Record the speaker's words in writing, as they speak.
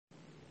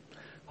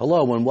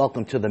Hello and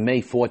welcome to the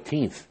May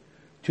 14th,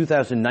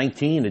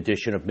 2019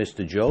 edition of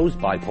Mr. Joe's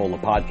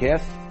Bipolar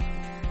Podcast.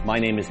 My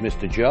name is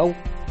Mr. Joe.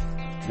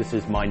 This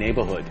is my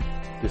neighborhood.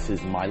 This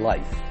is my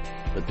life.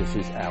 But this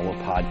is our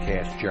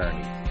podcast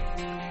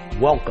journey.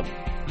 Welcome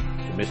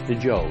to Mr.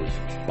 Joe's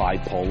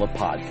Bipolar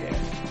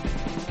Podcast.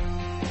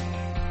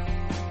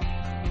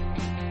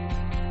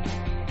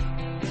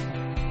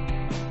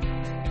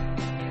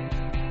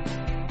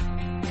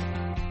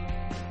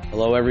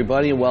 Hello,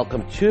 everybody, and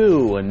welcome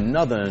to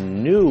another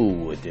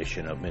new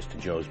edition of Mr.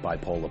 Joe's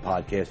Bipolar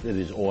Podcast. It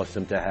is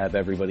awesome to have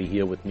everybody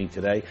here with me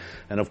today.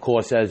 And, of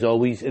course, as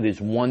always, it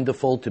is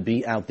wonderful to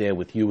be out there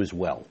with you as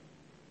well.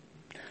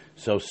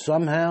 So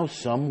somehow,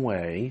 some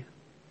way,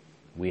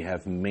 we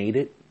have made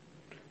it,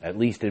 at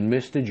least in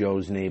Mr.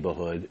 Joe's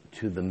neighborhood,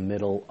 to the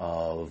middle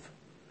of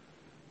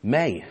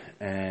May.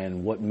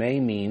 And what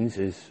May means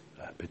is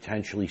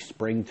potentially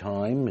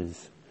springtime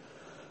is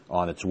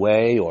on its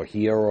way or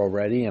here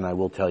already, and I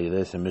will tell you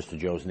this, in Mr.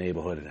 Joe's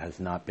neighborhood it has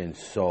not been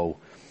so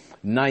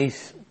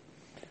nice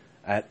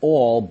at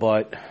all,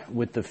 but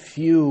with the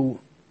few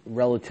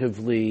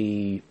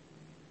relatively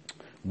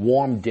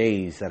warm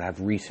days that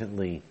have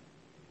recently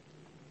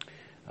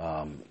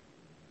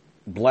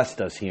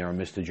blessed us here in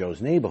Mr. Joe's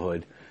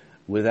neighborhood,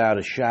 without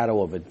a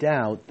shadow of a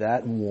doubt,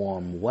 that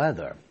warm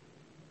weather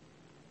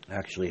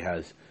actually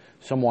has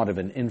somewhat of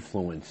an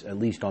influence, at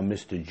least on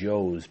Mr.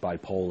 Joe's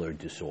bipolar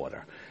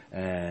disorder.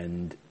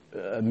 And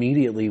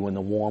immediately when the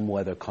warm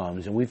weather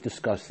comes, and we've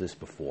discussed this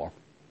before,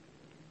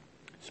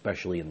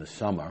 especially in the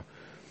summer,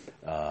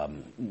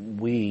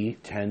 we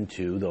tend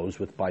to, those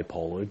with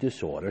bipolar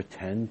disorder,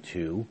 tend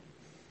to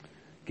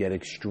get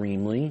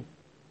extremely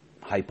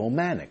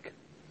hypomanic.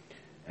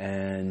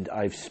 And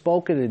I've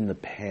spoken in the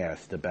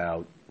past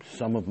about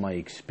some of my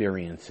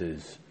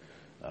experiences,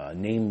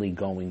 namely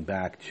going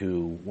back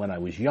to when I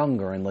was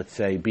younger and, let's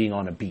say, being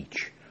on a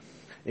beach.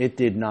 It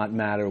did not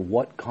matter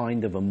what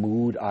kind of a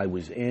mood I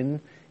was in.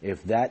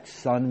 If that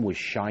sun was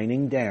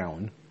shining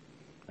down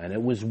and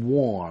it was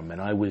warm and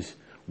I was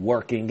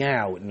working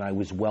out and I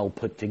was well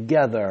put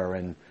together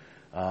and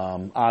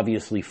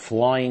obviously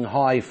flying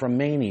high from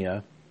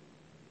mania,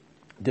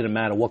 didn't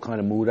matter what kind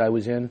of mood I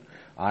was in,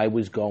 I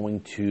was going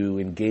to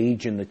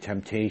engage in the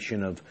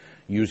temptation of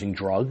using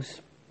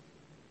drugs,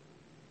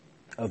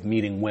 of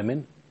meeting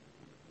women,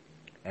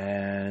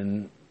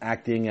 and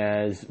acting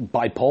as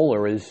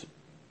bipolar as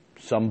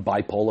some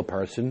bipolar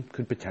person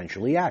could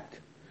potentially act.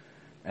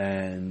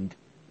 And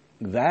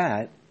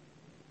that,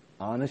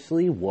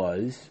 honestly,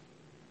 was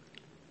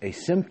a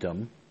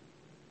symptom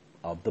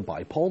of the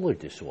bipolar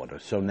disorder.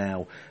 So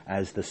now,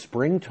 as the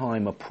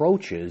springtime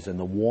approaches and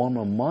the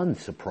warmer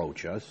months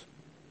approach us,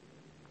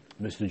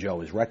 Mr. Joe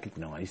has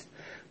recognized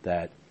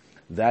that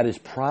that is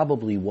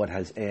probably what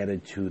has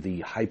added to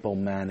the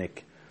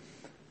hypomanic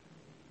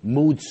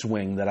mood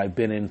swing that I've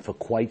been in for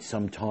quite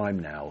some time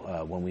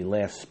now. When we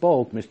last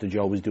spoke, Mr.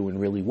 Joe was doing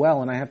really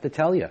well, and I have to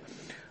tell you,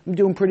 I'm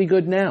doing pretty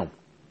good now.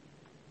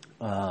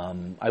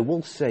 I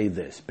will say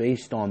this,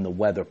 based on the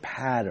weather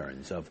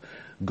patterns of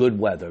good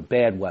weather,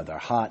 bad weather,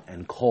 hot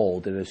and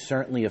cold, it has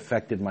certainly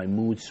affected my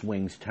mood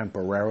swings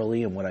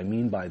temporarily, and what I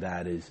mean by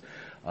that is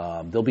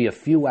there'll be a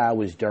few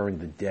hours during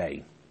the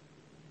day,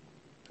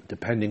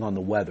 depending on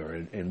the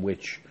weather, in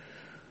which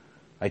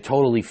I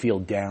totally feel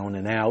down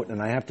and out, and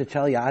I have to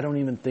tell you, I don't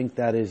even think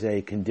that is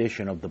a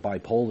condition of the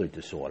bipolar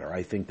disorder.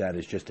 I think that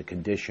is just a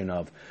condition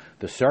of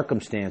the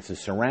circumstances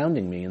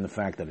surrounding me and the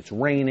fact that it's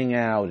raining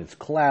out, it's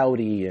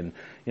cloudy, and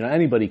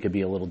anybody could be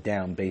a little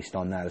down based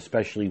on that,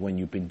 especially when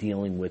you've been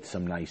dealing with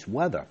some nice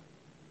weather.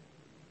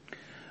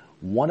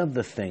 One of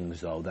the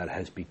things, though, that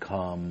has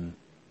become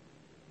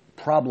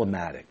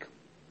problematic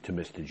to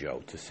Mr.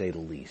 Joe, to say the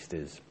least,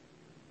 is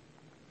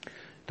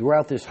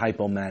throughout this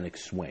hypomanic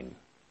swing,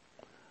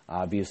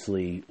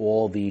 obviously,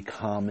 all the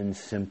common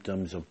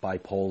symptoms of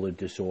bipolar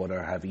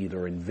disorder have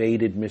either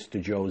invaded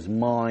Mr. Joe's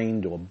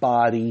mind or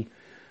body,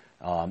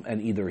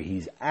 and either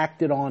he's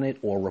acted on it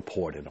or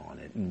reported on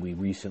it. And we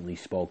recently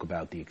spoke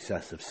about the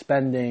excessive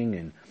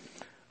spending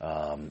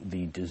and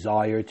the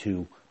desire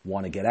to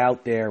want to get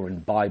out there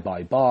and buy,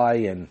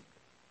 and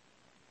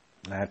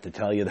I have to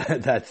tell you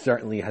that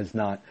certainly has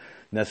not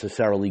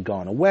necessarily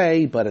gone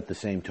away, but at the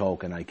same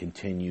token, I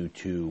continue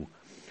to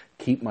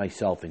keep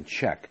myself in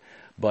check.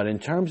 But in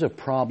terms of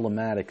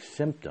problematic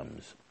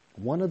symptoms,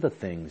 one of the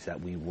things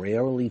that we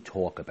rarely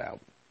talk about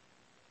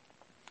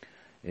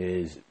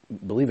is,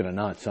 believe it or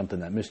not, something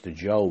that Mr.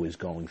 Joe is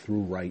going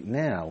through right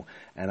now.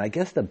 And I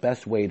guess the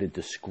best way to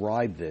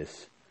describe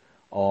this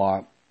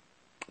are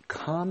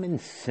common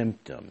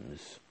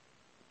symptoms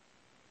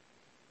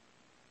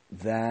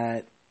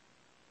that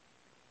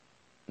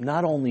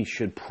not only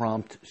should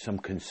prompt some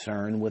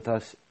concern with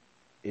us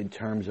in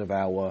terms of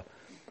our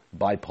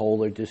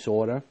bipolar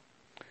disorder,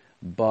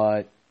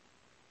 but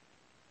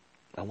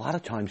a lot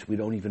of times we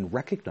don't even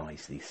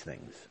recognize these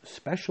things,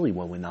 especially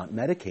when we're not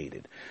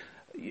medicated.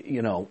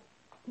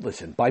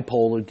 Listen,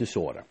 bipolar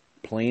disorder,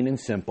 plain and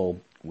simple,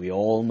 we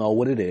all know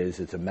what it is.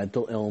 It's a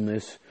mental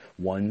illness,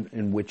 one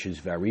in which is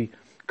very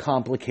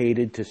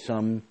complicated to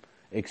some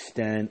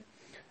extent,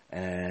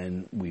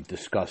 And we've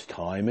discussed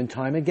time and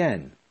time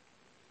again,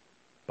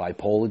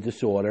 bipolar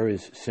disorder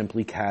is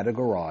simply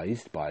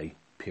categorized by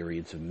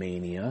periods of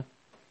mania,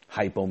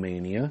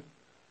 hypomania,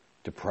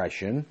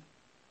 depression,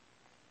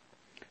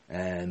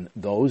 and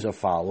those are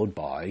followed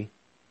by,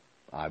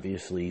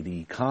 obviously,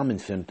 the common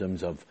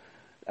symptoms of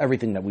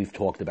everything that we've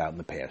talked about in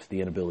the past.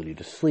 The inability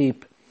to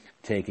sleep,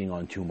 taking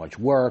on too much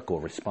work or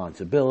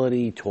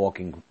responsibility,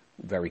 talking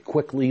very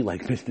quickly,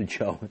 like Mr.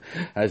 Joe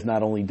has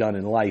not only done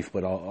in life,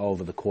 but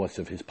over the course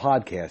of his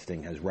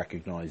podcasting has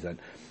recognized that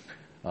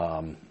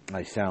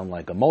I sound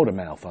like a motor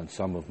mouth on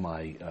some of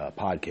my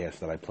podcasts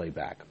that I play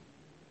back.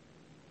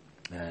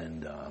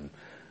 And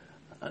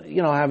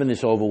having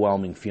this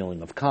overwhelming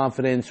feeling of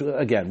confidence.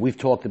 Again, we've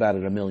talked about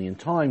it a million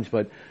times,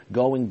 but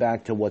going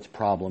back to what's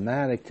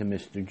problematic to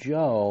Mr.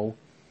 Joe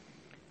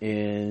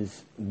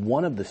is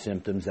one of the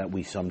symptoms that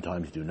we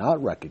sometimes do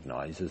not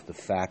recognize is the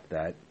fact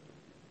that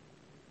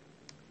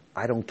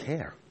I don't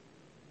care.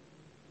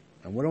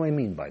 And what do I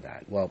mean by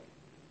that? Well,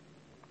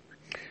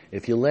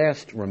 if you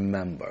last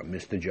remember,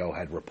 Mr. Joe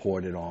had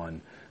reported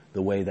on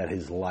the way that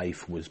his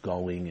life was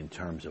going in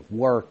terms of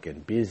work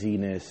and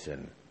busyness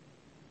and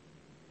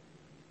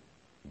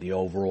the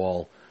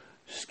overall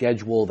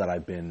schedule that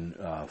I've been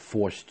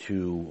forced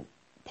to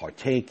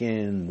partake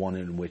in, one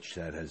in which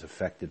that has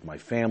affected my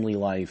family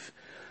life.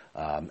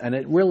 And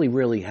it really,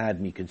 really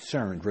had me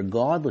concerned,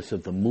 regardless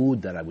of the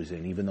mood that I was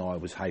in, even though I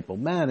was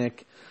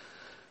hypomanic.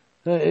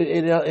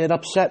 It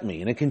upset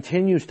me, and it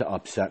continues to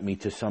upset me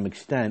to some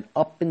extent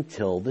up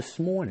until this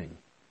morning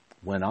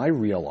when I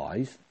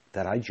realized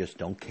that I just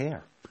don't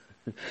care.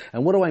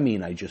 And what do I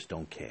mean I just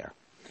don't care?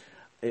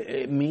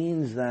 It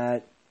means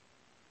that,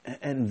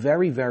 and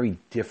very, very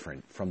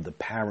different from the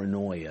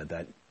paranoia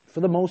that,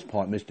 for the most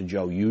part, Mr.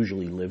 Joe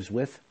usually lives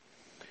with.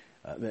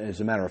 As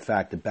a matter of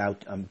fact,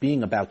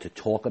 being about to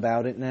talk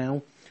about it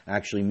now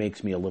actually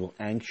makes me a little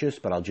anxious,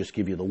 but I'll just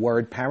give you the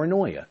word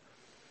paranoia.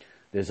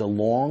 There's a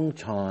long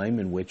time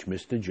in which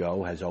Mr.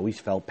 Joe has always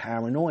felt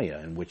paranoia,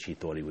 in which he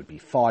thought he would be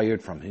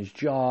fired from his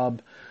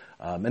job.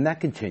 And that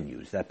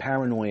continues. That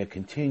paranoia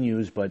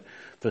continues, but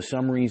for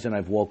some reason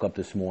I've woke up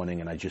this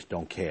morning and I just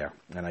don't care.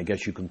 And I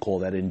guess you can call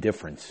that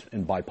indifference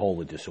in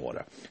bipolar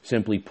disorder.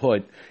 Simply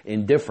put,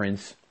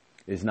 indifference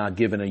is not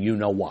given a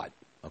you-know-what,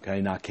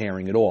 okay, not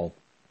caring at all.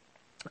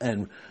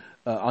 And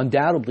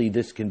undoubtedly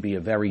this can be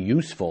a very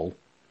useful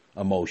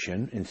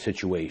emotion in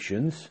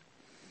situations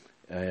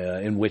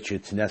in which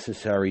it's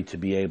necessary to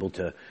be able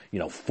to,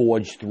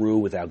 forge through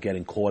without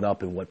getting caught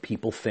up in what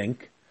people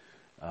think.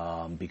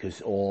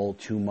 Because all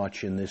too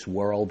much in this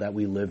world that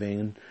we live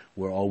in,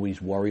 we're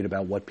always worried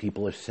about what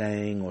people are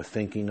saying or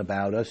thinking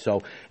about us.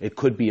 So it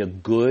could be a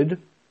good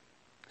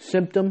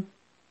symptom.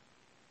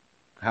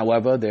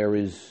 However, there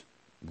is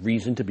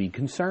reason to be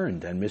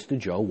concerned. And Mr.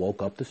 Joe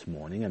woke up this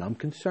morning and I'm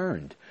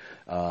concerned.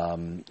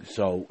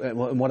 So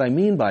what I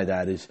mean by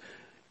that is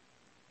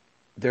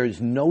there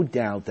is no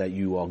doubt that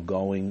you are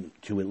going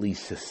to at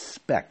least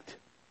suspect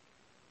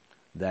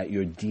that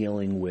you're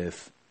dealing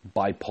with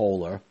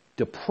bipolar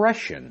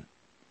depression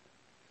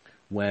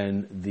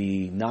when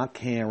the not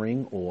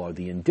caring or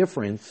the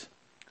indifference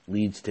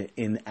leads to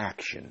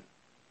inaction.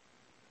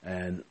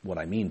 And what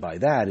I mean by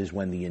that is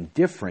when the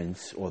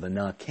indifference or the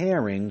not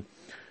caring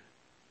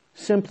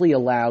simply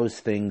allows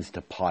things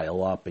to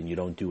pile up and you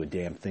don't do a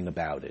damn thing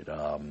about it.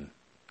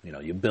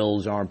 Your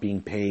bills aren't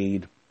being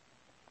paid.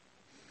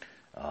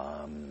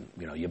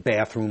 Your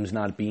bathroom's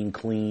not being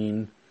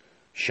clean.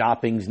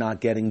 Shopping's not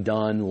getting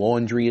done.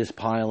 Laundry is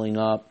piling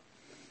up.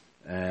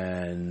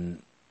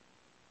 And,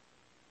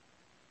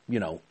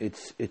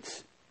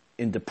 it's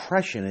in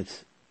depression,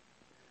 it's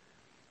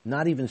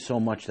not even so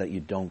much that you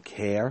don't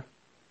care.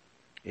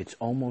 It's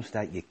almost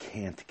that you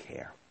can't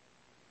care.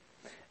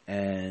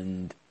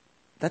 And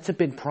that's a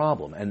big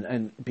problem.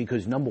 And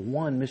because, number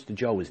one, Mr.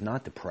 Joe is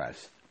not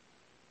depressed.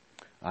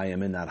 I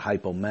am in that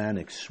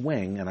hypomanic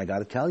swing, and I got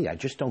to tell you, I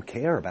just don't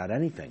care about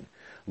anything.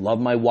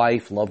 Love my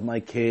wife, love my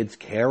kids,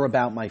 care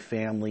about my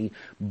family.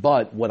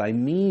 But what I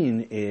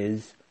mean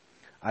is,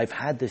 I've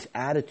had this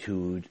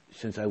attitude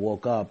since I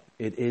woke up,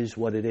 it is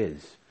what it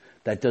is.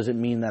 That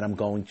doesn't mean that I'm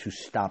going to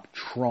stop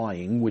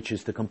trying, which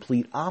is the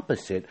complete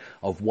opposite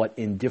of what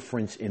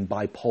indifference in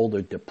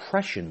bipolar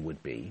depression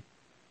would be.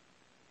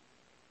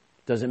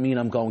 Doesn't mean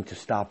I'm going to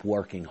stop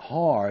working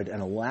hard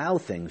and allow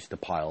things to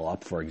pile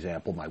up, for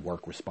example, my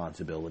work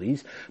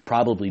responsibilities,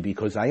 probably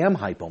because I am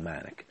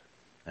hypomanic.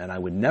 And I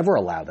would never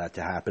allow that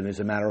to happen.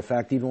 As a matter of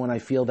fact, even when I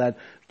feel that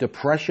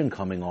depression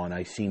coming on,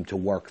 I seem to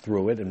work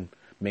through it, and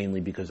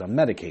mainly because I'm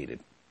medicated.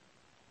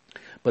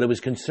 But it was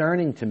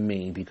concerning to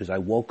me because I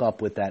woke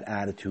up with that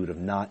attitude of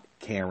not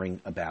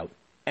caring about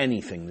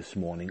anything this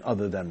morning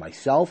other than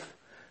myself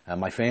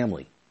and my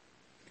family.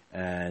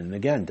 And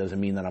again, doesn't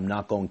mean that I'm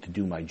not going to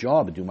do my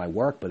job and do my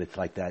work, but it's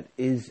like it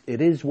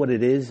is what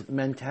it is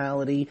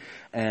mentality.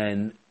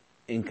 And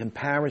in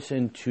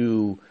comparison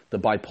to the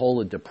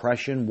bipolar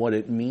depression, what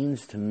it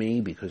means to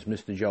me, because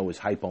Mr. Joe is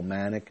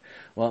hypomanic,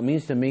 well, it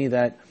means to me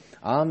that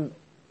I'm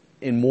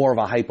in more of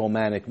a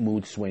hypomanic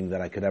mood swing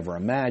than I could ever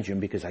imagine,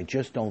 because I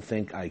just don't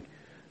think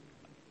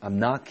I'm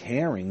not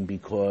caring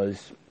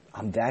because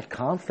I'm that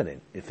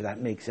confident, if that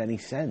makes any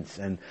sense.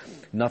 And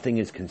nothing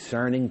is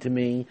concerning to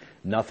me.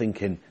 Nothing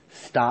can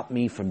stop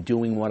me from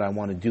doing what I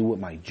want to do with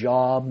my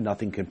job.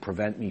 Nothing can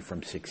prevent me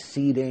from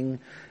succeeding.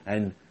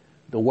 And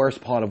the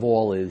worst part of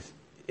all is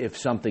if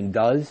something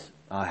does,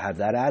 I have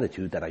that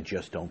attitude that I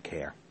just don't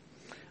care.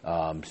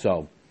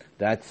 So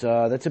that's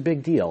a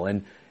big deal.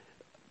 And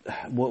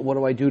what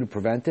do I do to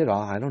prevent it?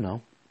 I don't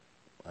know.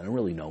 I don't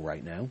really know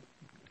right now.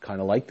 Kind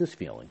of like this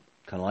feeling.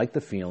 Kind of like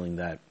the feeling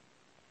that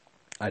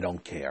I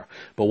don't care.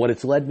 But what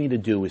it's led me to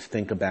do is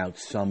think about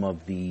some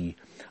of the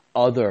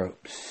other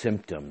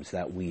symptoms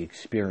that we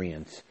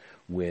experience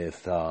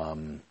with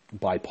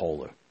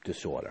bipolar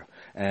disorder.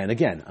 And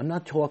again, I'm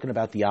not talking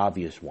about the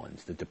obvious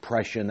ones, the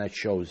depression that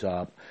shows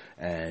up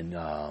and,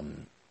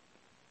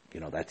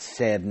 that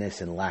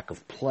sadness and lack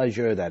of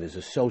pleasure that is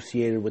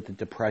associated with the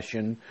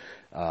depression.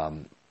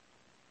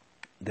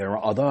 There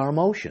are other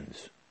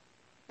emotions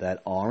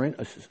that aren't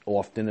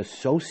often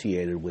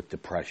associated with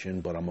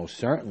depression, but are most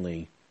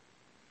certainly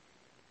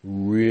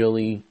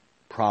really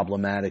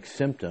problematic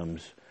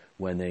symptoms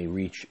when they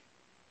reach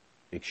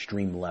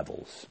extreme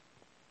levels.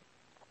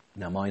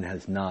 Now, mine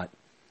has not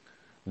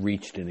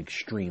reached an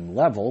extreme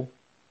level,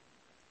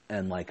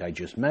 and like I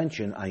just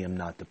mentioned, I am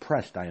not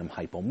depressed. I am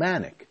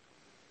hypomanic.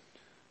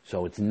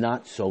 So it's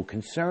not so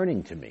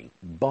concerning to me.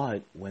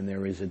 But when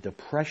there is a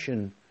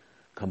depression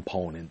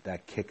component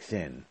that kicks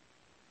in,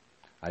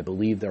 I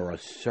believe there are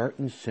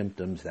certain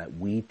symptoms that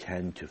we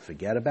tend to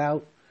forget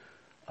about,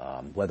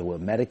 whether we're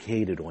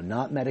medicated or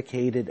not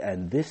medicated,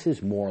 and this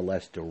is more or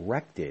less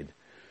directed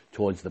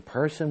towards the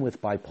person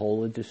with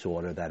bipolar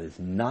disorder that is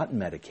not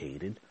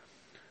medicated,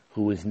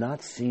 who is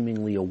not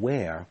seemingly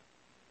aware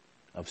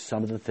of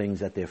some of the things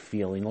that they're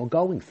feeling or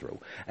going through.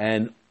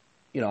 And,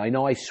 I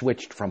know I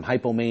switched from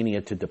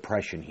hypomania to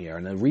depression here,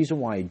 and the reason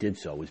why I did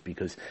so is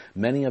because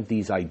many of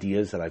these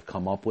ideas that I've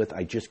come up with,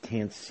 I just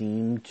can't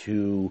seem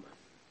to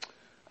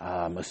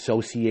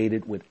associate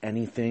it with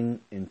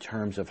anything in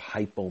terms of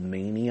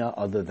hypomania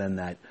other than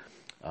that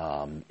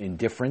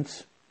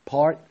indifference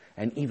part.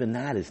 And even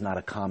that is not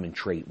a common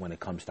trait when it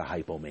comes to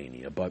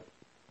hypomania. But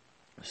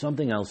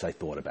something else I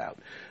thought about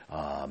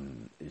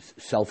is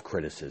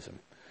self-criticism.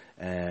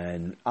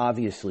 And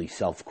obviously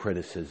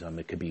self-criticism,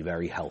 it could be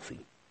very healthy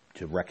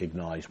to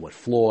recognize what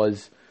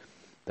flaws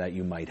that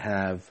you might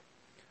have,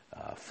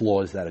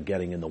 flaws that are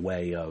getting in the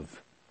way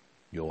of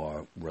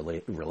your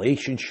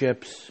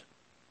relationships,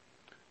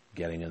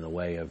 getting in the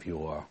way of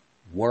your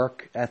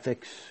work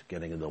ethics,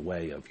 getting in the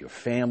way of your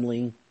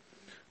family,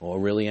 or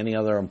really any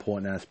other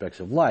important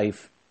aspects of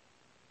life,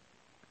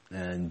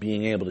 and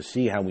being able to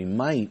see how we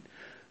might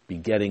be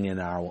getting in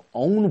our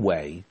own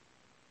way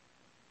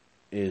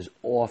is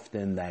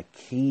often that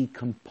key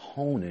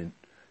component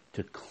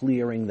to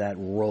clearing that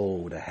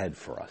road ahead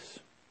for us.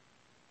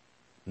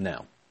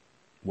 Now,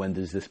 when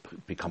does this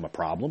become a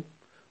problem?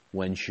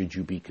 When should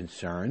you be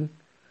concerned?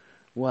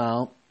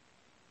 Well,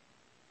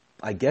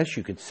 I guess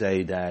you could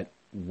say that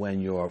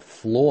when your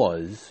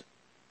flaws,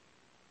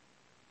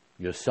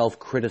 your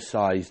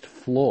self-criticized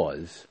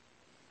flaws,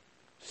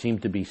 seem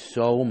to be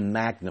so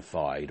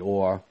magnified,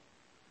 or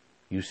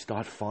you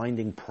start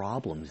finding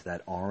problems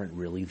that aren't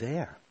really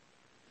there.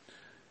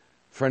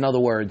 For in other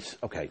words,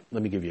 okay,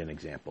 let me give you an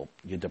example.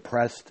 You're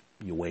depressed,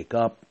 you wake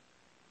up,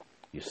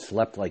 you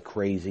slept like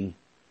crazy,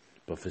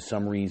 but for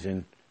some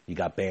reason, you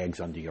got bags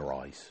under your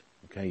eyes.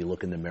 Okay, you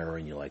look in the mirror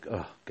and you're like,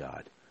 oh,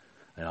 God.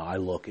 I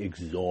look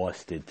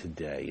exhausted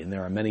today. And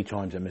there are many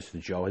times that Mr.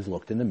 Joe has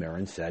looked in the mirror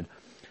and said,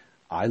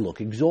 I look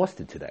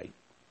exhausted today.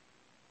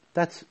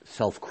 That's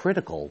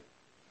self-critical,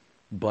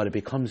 but it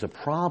becomes a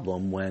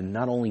problem when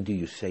not only do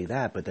you say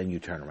that, but then you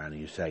turn around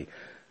and you say,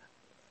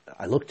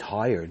 I look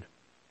tired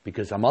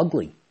because I'm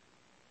ugly.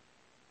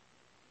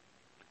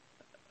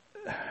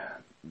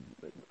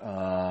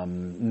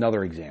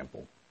 Another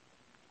example.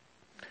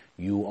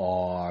 You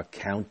are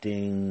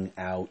counting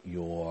out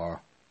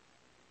your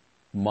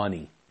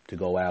money to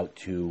go out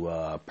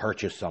to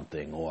purchase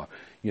something, or,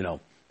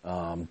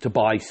 to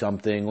buy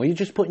something, or you're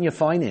just putting your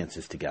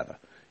finances together.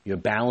 You're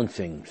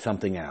balancing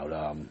something out.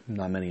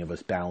 Not many of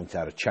us balance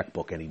out a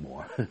checkbook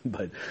anymore,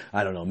 but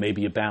I don't know,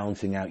 maybe you're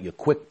balancing out your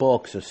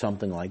QuickBooks or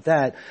something like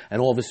that,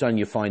 and all of a sudden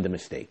you find a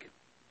mistake.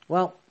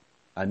 Well,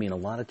 a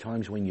lot of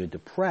times when you're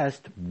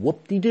depressed,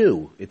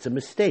 whoop-de-doo, it's a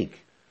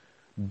mistake.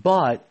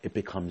 But it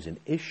becomes an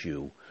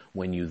issue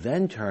when you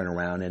then turn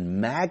around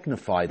and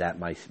magnify that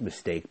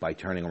mistake by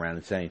turning around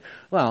and saying,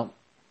 well,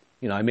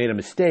 I made a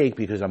mistake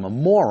because I'm a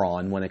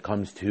moron when it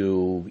comes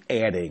to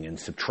adding and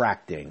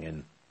subtracting.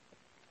 And,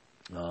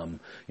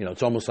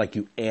 it's almost like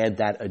you add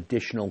that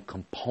additional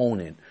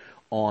component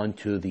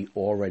onto the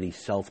already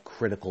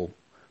self-critical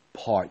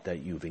part that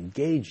you've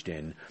engaged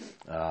in.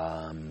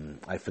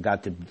 I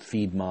forgot to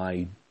feed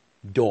my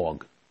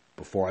dog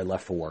before I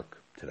left for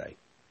work today.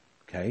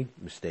 Okay,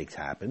 mistakes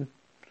happen.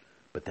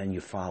 But then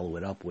you follow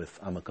it up with,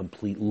 I'm a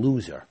complete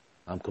loser.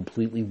 I'm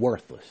completely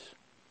worthless.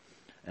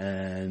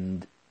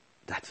 And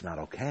that's not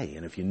okay.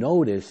 And if you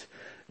notice,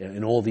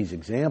 in all these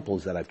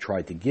examples that I've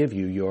tried to give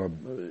you, you're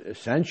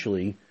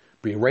essentially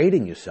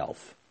berating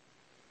yourself.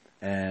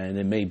 And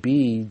it may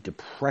be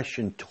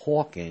depression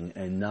talking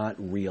and not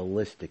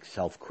realistic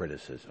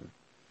self-criticism.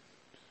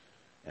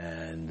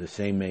 And the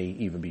same may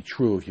even be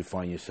true if you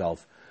find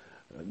yourself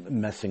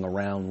messing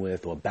around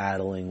with or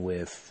battling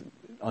with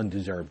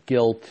undeserved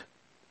guilt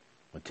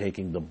or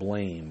taking the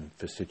blame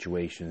for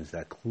situations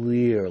that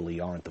clearly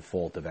aren't the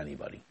fault of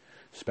anybody,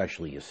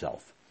 especially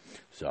yourself.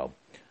 So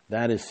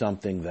that is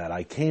something that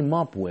I came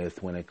up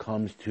with when it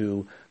comes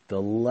to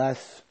the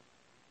less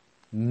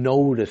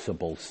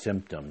noticeable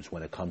symptoms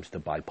when it comes to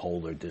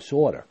bipolar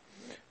disorder.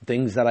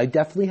 Things that I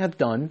definitely have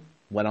done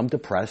when I'm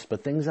depressed,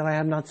 but things that I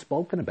have not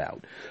spoken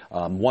about.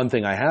 One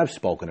thing I have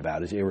spoken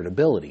about is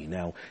irritability.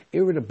 Now,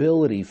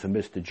 irritability for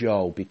Mr.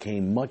 Joe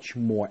became much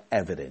more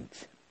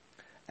evident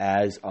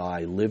as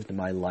I lived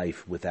my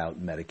life without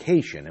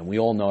medication. And we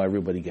all know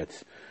everybody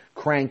gets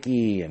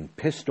cranky and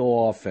pissed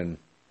off, and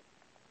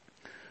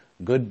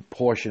a good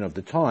portion of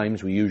the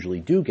times we usually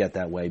do get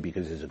that way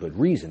because there's a good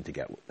reason to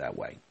get that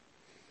way.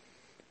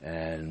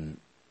 And,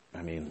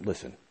 I mean,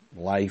 listen,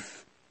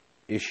 life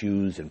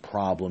issues and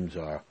problems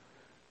are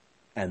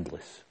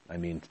endless. I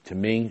mean, to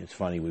me, it's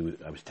funny,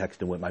 I was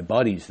texting with my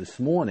buddies this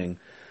morning,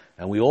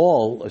 and we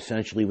all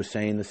essentially were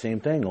saying the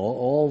same thing.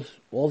 All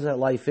that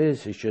life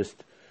is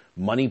just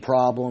money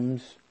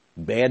problems,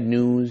 bad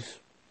news,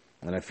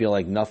 and I feel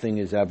like nothing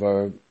is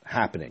ever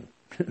happening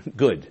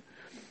good.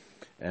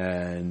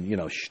 And, you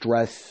know,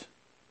 stress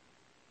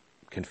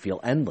can feel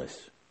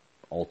endless,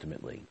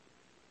 ultimately.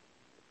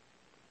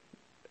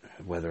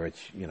 Whether it's,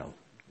 you know,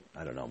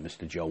 I don't know,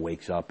 Mr. Joe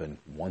wakes up and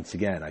once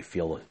again I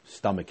feel a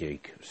stomach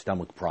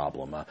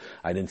problem.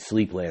 I didn't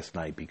sleep last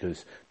night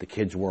because the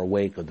kids were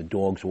awake or the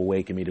dogs were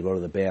waking me to go to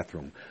the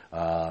bathroom.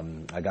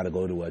 I got to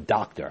go to a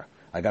doctor.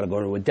 I got to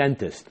go to a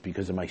dentist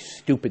because of my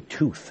stupid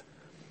tooth.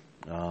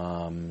 I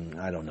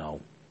don't know.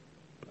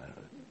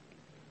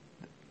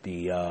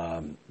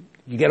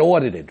 You get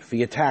audited for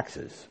your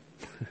taxes.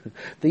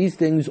 These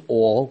things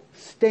all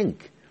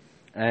stink,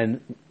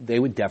 and they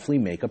would definitely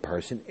make a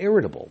person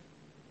irritable.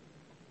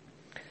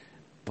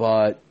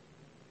 But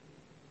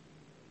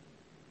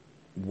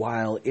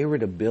while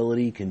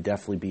irritability can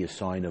definitely be a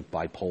sign of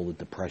bipolar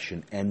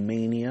depression and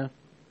mania,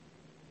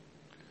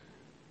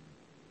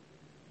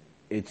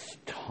 it's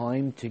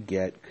time to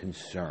get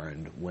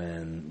concerned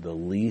when the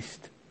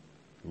least,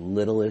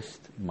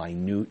 littlest,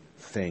 minute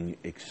thing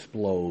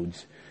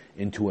explodes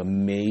into a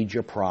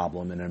major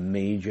problem and a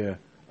major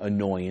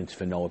annoyance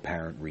for no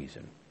apparent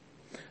reason.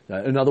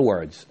 In other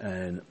words,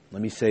 and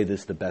let me say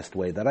this the best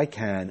way that I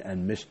can,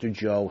 and Mr.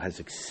 Joe has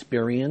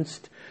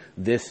experienced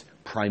this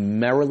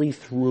primarily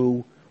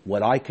through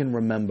what I can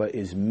remember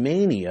is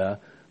mania,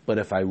 but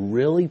if I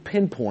really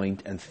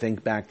pinpoint and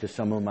think back to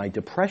some of my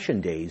depression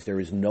days, there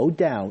is no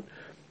doubt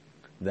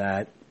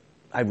that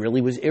I really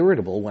was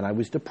irritable when I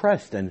was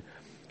depressed. And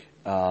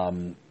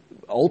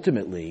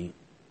ultimately,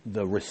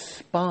 the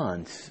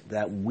response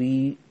that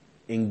we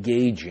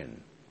engage in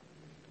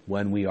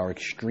when we are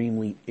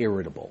extremely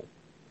irritable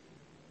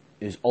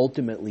is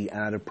ultimately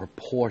out of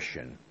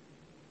proportion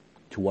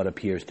to what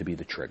appears to be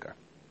the trigger.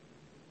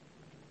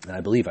 And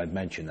I believe I've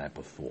mentioned that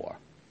before.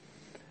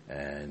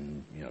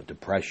 And, you know,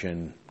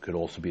 depression could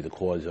also be the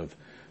cause of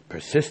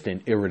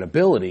persistent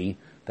irritability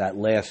that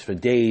lasts for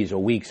days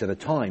or weeks at a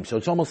time. So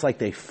it's almost like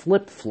they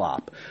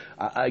flip-flop.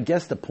 I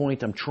guess the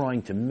point I'm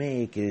trying to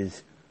make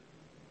is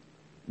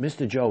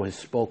Mr. Joe has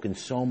spoken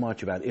so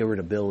much about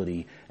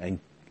irritability and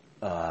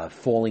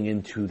falling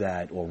into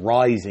that or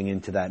rising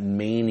into that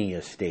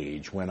mania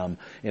stage when I'm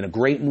in a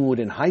great mood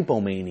in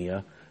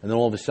hypomania and then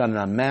all of a sudden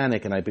I'm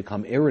manic and I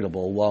become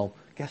irritable. Well,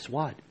 guess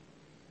what?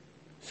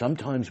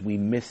 Sometimes we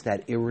miss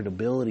that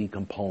irritability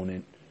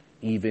component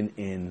even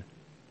in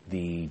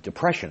the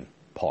depression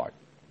part.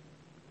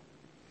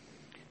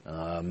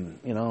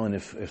 You know, and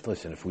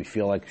if we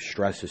feel like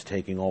stress is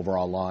taking over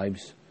our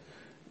lives,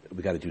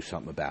 we got to do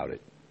something about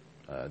it.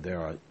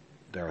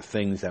 There are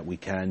things that we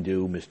can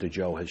do. Mr.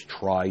 Joe has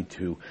tried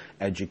to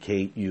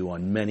educate you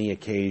on many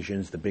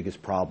occasions. The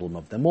biggest problem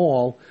of them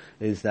all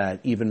is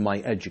that even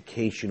my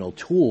educational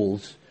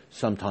tools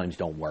sometimes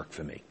don't work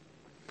for me.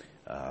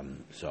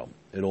 So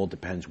it all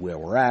depends where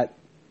we're at,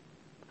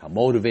 how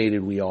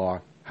motivated we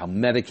are, how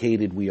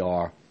medicated we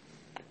are,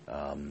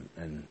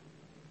 and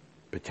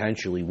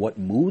potentially what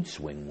mood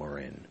swing we're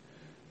in.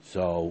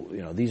 So,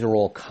 you know, these are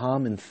all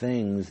common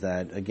things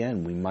that,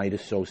 again, we might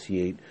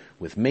associate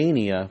with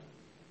mania,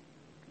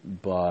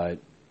 but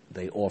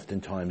they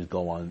oftentimes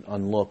go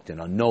unlooked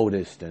and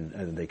unnoticed,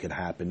 and they could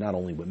happen not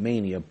only with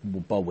mania,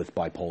 but with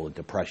bipolar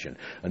depression.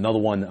 Another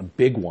one, a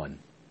big one,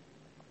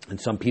 and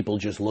some people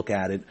just look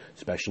at it,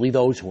 especially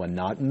those who are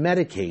not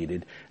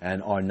medicated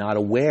and are not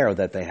aware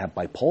that they have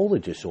bipolar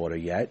disorder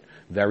yet.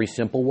 Very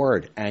simple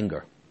word,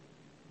 anger.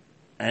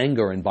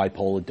 Anger and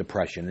bipolar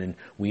depression. And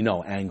we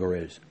know anger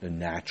is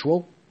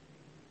natural.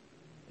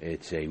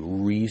 It's a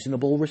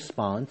reasonable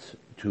response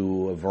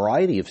to a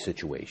variety of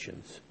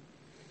situations.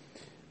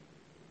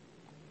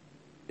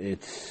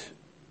 It's,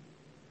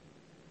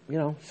 you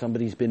know,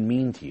 somebody's been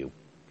mean to you.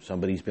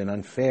 Somebody's been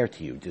unfair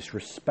to you,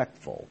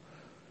 disrespectful.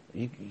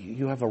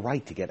 you have a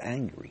right to get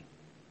angry.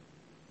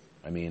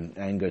 I mean,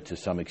 anger to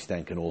some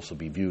extent can also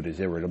be viewed as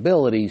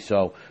irritability,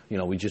 so,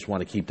 we just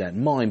want to keep that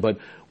in mind. But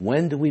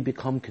when do we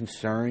become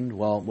concerned?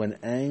 Well, when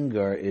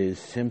anger is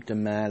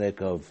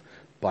symptomatic of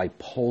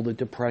bipolar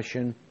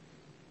depression,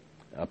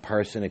 a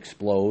person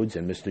explodes,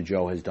 and Mr.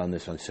 Joe has done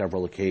this on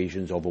several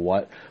occasions over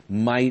what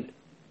might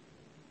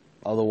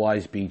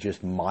otherwise be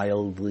just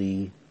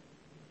mildly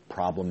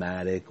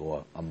problematic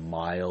or a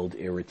mild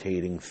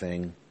irritating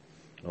thing,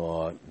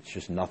 or it's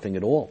just nothing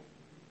at all.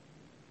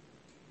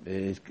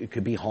 It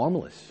could be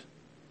harmless.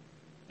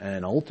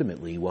 And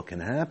ultimately what can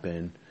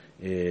happen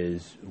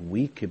is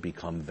we could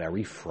become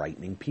very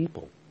frightening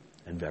people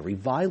and very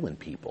violent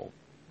people.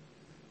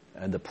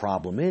 And the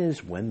problem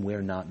is, when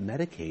we're not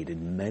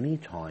medicated, many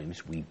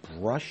times we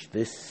brush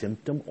this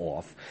symptom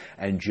off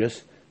and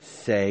just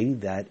say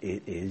that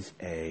it is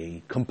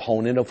a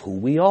component of who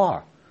we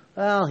are.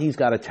 Well, he's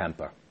got a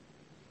temper.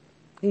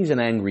 He's an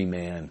angry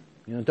man.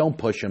 Don't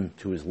push him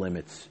to his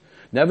limits.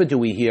 Never do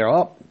we hear,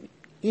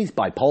 he's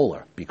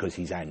bipolar because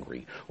he's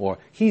angry. Or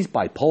he's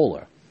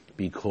bipolar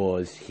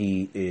because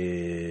he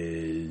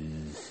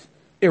is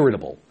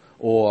irritable.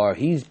 Or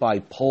he's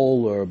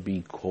bipolar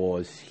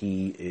because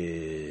he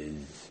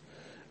is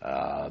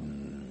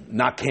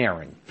not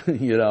caring.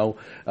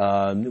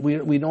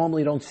 We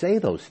normally don't say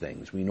those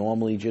things. We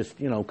normally just,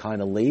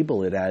 kind of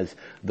label it as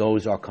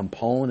those are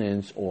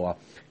components or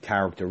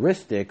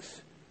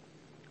characteristics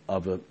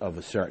of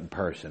a certain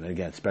person. And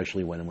again,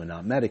 especially when we're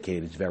not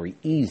medicated, it's very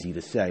easy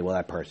to say, well,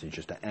 that person's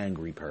just an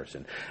angry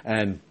person.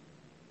 And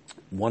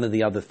one of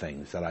the other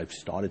things that I've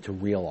started to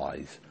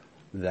realize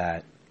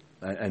that,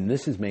 and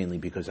this is mainly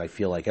because I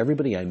feel like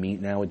everybody I meet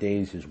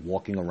nowadays is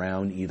walking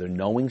around either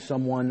knowing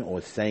someone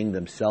or saying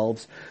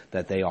themselves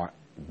that they are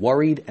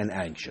worried and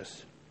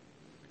anxious.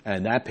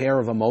 And that pair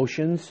of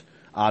emotions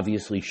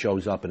obviously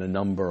shows up in a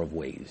number of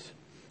ways.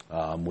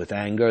 With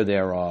anger,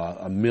 there are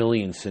a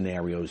million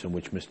scenarios in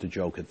which Mr.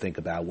 Joe could think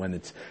about when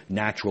it's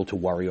natural to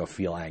worry or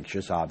feel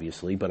anxious,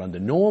 obviously. But under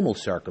normal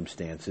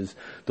circumstances,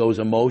 those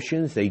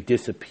emotions, they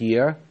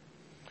disappear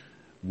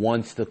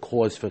once the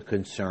cause for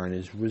concern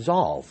is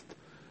resolved.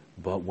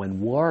 But when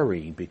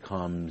worry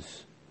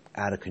becomes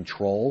out of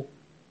control,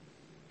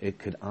 it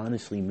could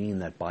honestly mean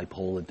that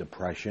bipolar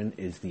depression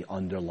is the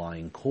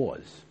underlying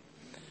cause.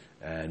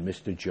 And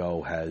Mr.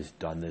 Joe has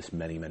done this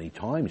many, many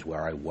times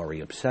where I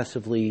worry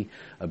obsessively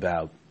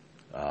about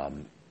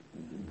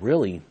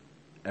really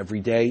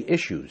everyday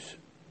issues.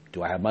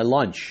 Do I have my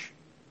lunch?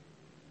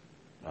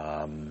 Do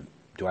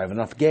I have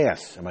enough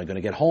gas? Am I going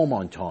to get home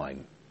on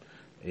time?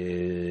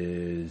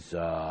 Did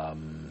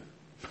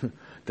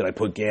I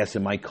put gas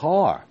in my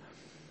car?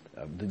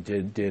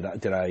 Did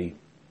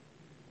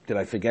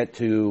I forget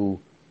to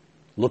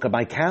look at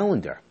my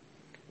calendar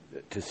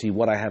to see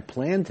what I have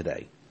planned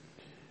today?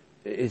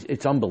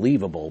 It's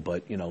unbelievable,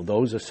 but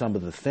those are some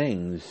of the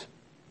things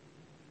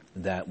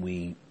that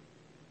we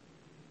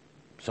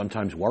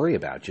sometimes worry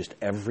about, just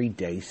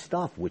everyday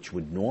stuff, which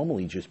would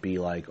normally just be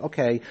like,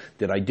 okay,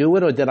 did I do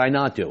it or did I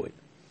not do it?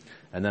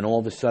 And then all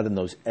of a sudden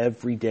those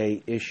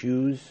everyday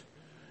issues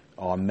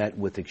are met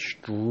with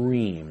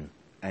extreme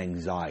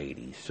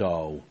anxiety.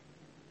 So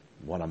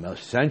what I'm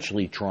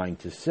essentially trying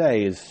to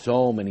say is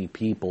so many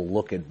people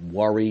look at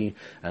worry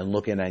and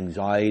look at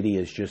anxiety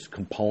as just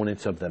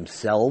components of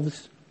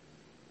themselves.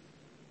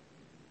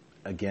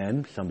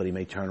 Again, somebody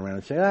may turn around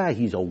and say,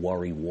 he's a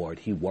worry wart.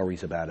 He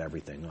worries about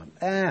everything.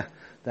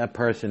 That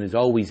person is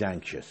always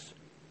anxious.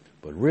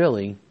 But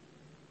really,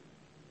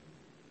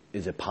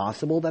 is it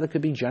possible that it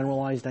could be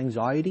generalized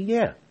anxiety?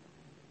 Yeah.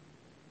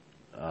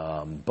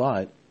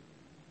 But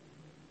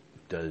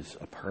does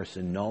a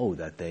person know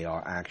that they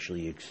are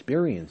actually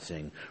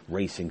experiencing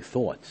racing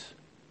thoughts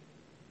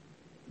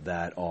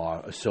that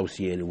are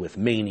associated with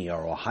mania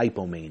or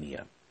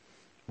hypomania,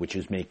 which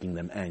is making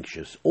them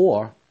anxious?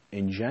 Or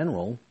in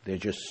general, they're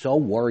just so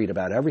worried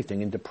about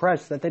everything and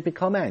depressed that they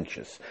become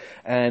anxious.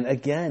 And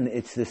again,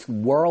 it's this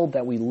world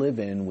that we live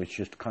in which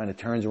just kind of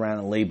turns around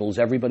and labels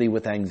everybody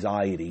with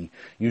anxiety.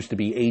 Used to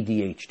be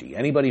ADHD.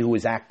 Anybody who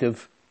was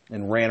active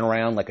and ran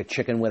around like a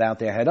chicken without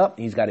their head up,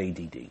 he's got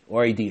ADD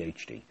or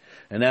ADHD.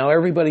 And now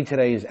everybody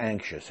today is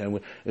anxious. And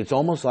it's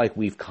almost like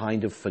we've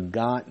kind of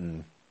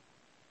forgotten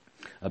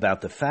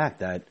about the fact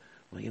that,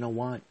 well, you know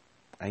what?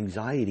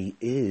 Anxiety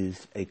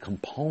is a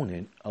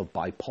component of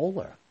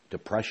bipolar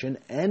depression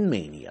and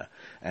mania,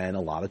 and a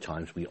lot of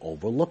times we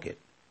overlook it,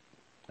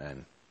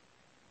 and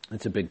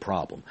it's a big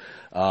problem.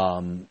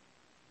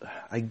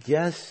 I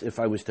guess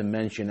if I was to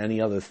mention any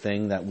other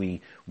thing that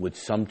we would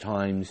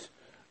sometimes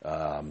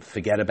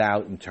forget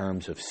about in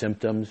terms of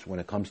symptoms when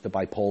it comes to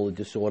bipolar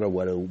disorder,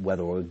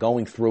 whether we're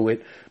going through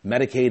it,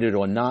 medicated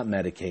or not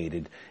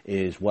medicated,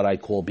 is what I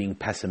call being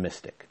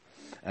pessimistic.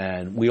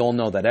 And we all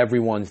know that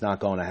everyone's not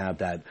going to have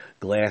that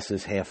glass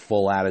is half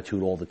full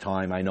attitude all the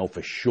time. I know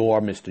for sure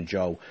Mr.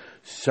 Joe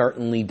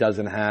certainly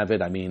doesn't have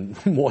it. I mean,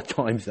 more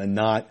times than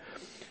not,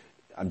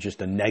 I'm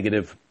just a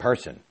negative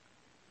person.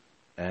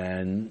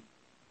 And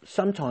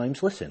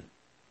sometimes, listen,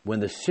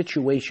 when the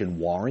situation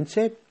warrants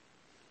it,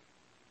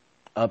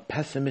 a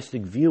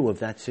pessimistic view of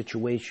that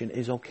situation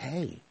is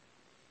okay.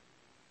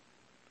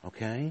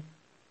 Okay?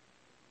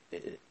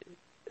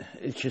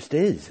 It just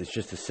is. It's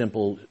just a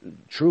simple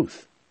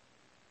truth.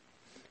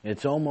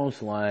 It's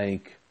almost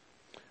like,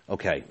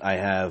 okay, I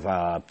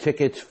have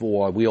tickets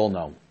for, we all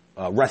know,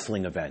 a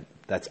wrestling event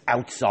that's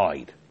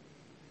outside.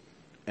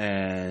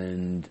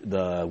 And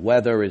the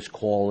weather is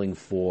calling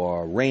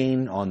for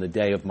rain on the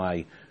day of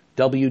my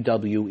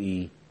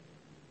WWE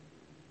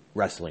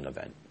wrestling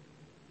event.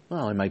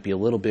 Well, I might be a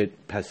little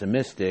bit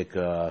pessimistic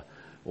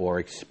or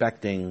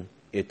expecting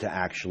it to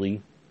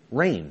actually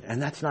rain.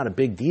 And that's not a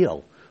big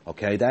deal,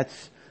 okay?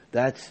 That's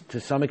to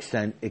some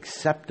extent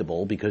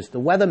acceptable because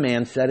the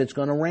weatherman said it's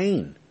going to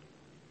rain.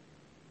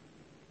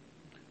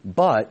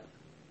 But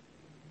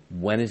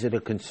when is it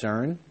a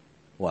concern?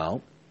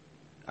 Well,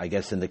 I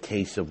guess in the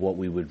case of what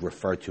we would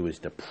refer to as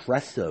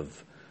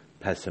depressive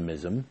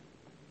pessimism,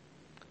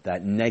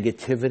 that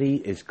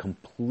negativity is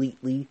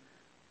completely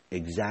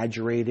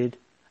exaggerated,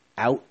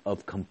 out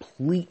of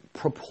complete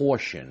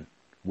proportion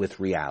with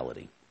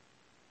reality.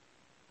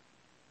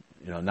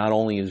 You know, not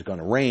only is it going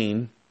to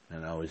rain, you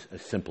know,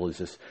 as simple as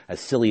this, as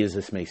silly as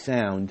this may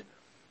sound,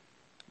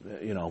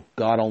 you know,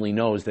 God only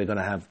knows they're going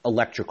to have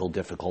electrical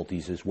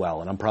difficulties as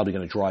well. And I'm probably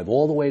going to drive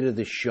all the way to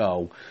this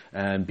show,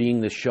 and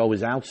being this show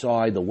is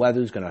outside, the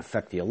weather's going to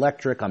affect the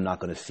electric. I'm not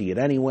going to see it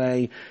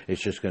anyway.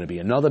 It's just going to be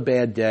another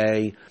bad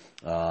day.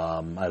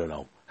 I don't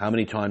know. How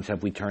many times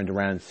have we turned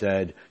around and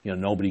said, you know,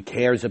 nobody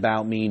cares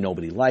about me,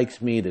 nobody likes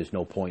me, there's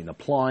no point in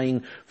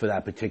applying for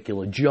that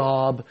particular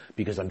job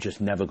because I'm just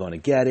never going to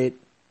get it.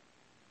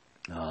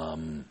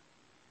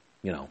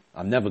 You know,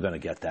 I'm never going to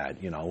get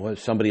that. You know,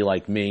 somebody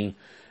like me,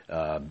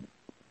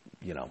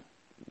 you know,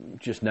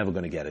 just never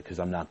going to get it because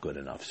I'm not good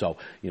enough. So,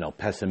 you know,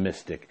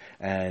 pessimistic.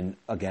 And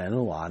again,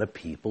 a lot of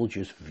people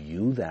just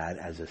view that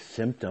as a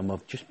symptom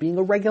of just being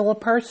a regular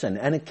person,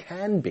 and it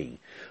can be.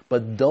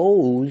 But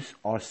those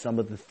are some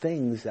of the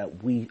things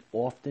that we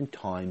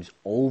oftentimes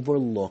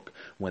overlook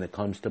when it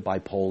comes to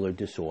bipolar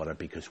disorder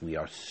because we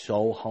are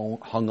so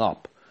hung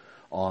up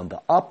on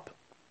the up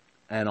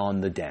and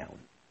on the down.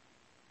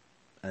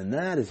 And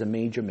that is a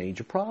major,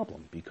 major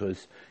problem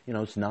because, you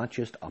know, it's not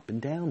just up and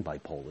down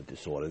bipolar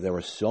disorder. There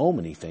are so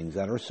many things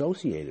that are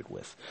associated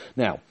with.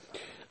 Now,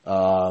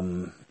 I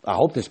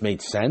hope this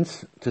made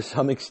sense to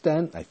some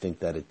extent. I think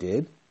that it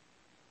did.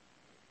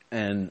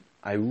 And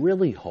I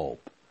really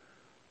hope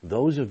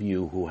those of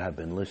you who have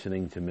been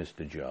listening to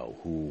Mr. Joe,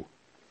 who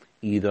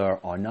either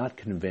are not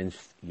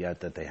convinced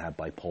yet that they have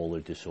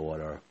bipolar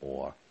disorder,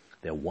 or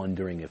they're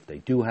wondering if they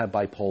do have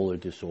bipolar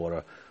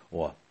disorder,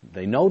 or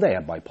they know they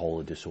have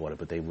bipolar disorder,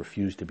 but they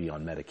refuse to be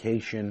on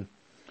medication.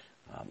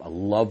 A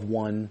loved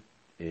one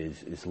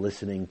is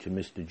listening to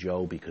Mr.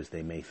 Joe because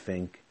they may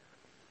think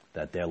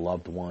that their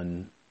loved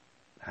one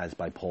has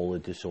bipolar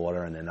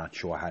disorder and they're not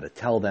sure how to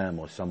tell them,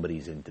 or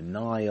somebody's in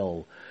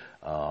denial.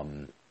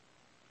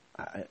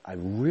 I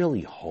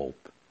really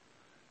hope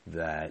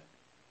that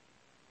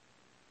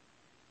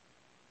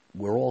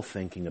we're all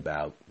thinking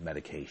about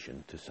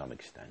medication to some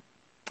extent.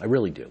 I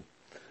really do.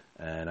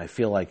 And I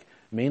feel like,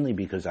 mainly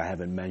because I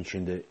haven't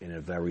mentioned it in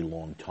a very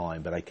long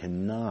time, but I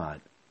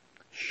cannot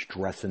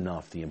stress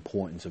enough the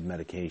importance of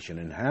medication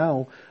and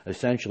how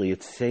essentially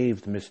it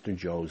saved Mr.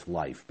 Joe's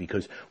life.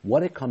 Because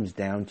what it comes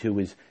down to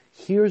is,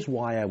 here's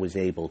why I was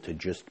able to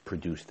just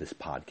produce this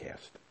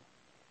podcast.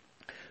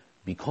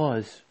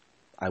 Because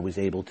I was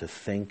able to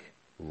think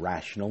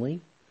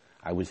rationally.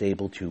 I was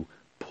able to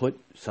put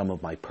some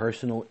of my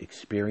personal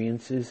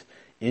experiences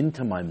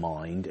into my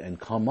mind and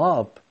come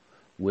up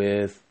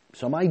with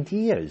some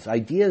ideas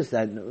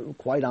that,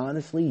 quite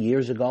honestly,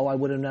 years ago I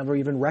would have never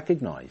even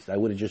recognized. I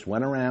would have just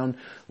went around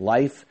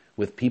life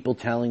with people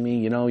telling me,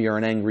 you know, you're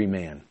an angry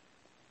man.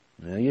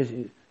 You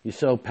know, you're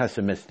so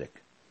pessimistic.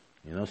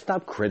 You know,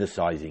 stop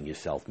criticizing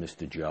yourself,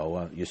 Mr.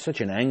 Joe. You're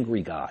such an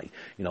angry guy.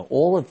 You know,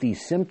 all of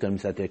these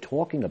symptoms that they're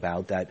talking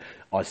about that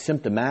are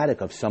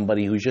symptomatic of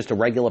somebody who's just a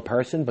regular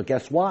person, but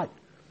guess what?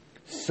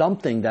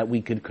 Something that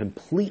we could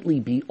completely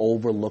be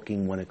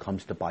overlooking when it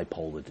comes to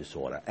bipolar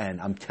disorder. And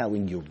I'm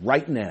telling you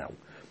right now,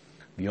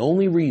 the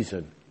only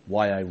reason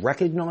why I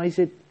recognize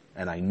it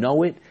and I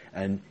know it,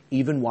 and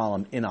even while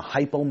I'm in a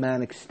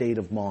hypomanic state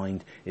of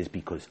mind, is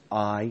because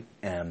I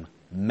am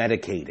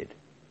medicated.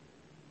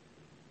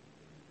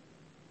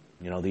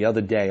 You know, the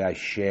other day I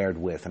shared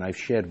with, and I've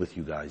shared with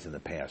you guys in the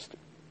past,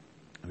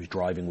 I was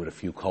driving with a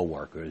few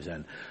coworkers,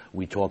 and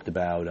we talked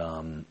about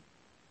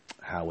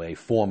how a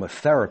former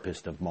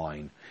therapist of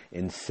mine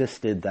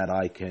insisted that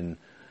I can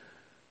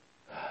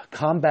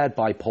combat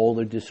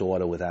bipolar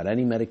disorder without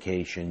any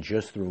medication,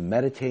 just through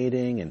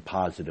meditating and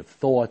positive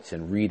thoughts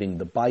and reading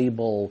the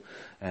Bible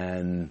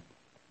and,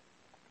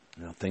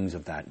 you know, things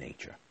of that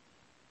nature.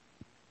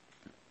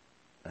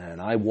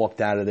 And I walked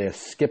out of there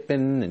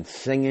skipping and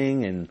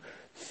singing and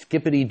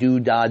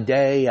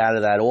skippity-doo-dah-day out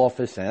of that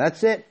office, and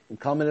that's it. I'm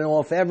coming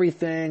off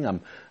everything.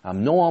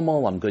 I'm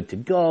normal. I'm good to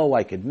go.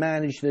 I could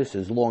manage this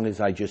as long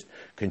as I just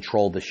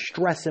control the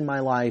stress in my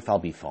life. I'll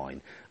be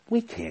fine.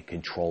 We can't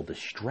control the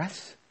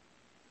stress.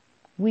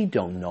 We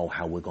don't know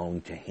how we're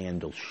going to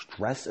handle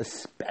stress,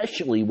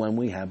 especially when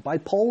we have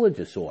bipolar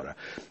disorder.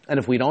 And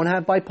if we don't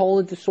have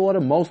bipolar disorder,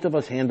 most of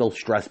us handle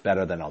stress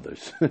better than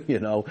others.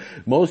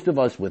 Most of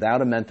us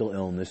without a mental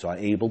illness are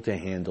able to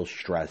handle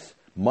stress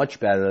much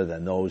better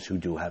than those who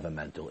do have a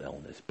mental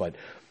illness. But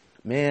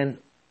man,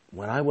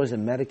 when I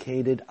wasn't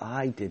medicated,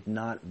 I did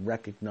not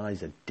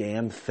recognize a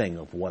damn thing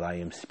of what I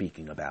am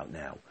speaking about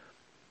now.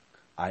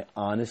 I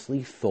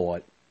honestly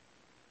thought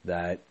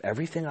that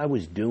everything I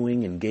was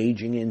doing,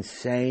 engaging in,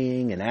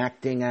 saying, and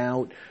acting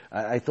out,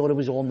 I thought it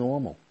was all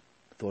normal.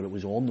 I thought it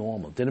was all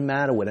normal. Didn't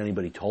matter what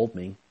anybody told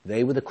me.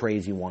 They were the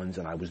crazy ones,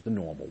 and I was the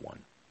normal one.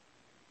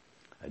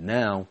 And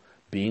now,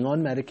 being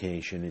on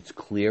medication, it's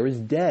clear as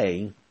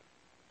day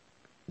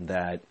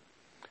that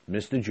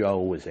Mr.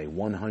 Joe was a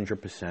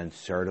 100%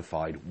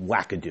 certified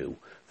wackadoo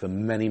for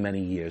many,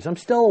 many years. I'm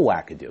still a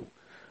wackadoo,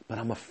 but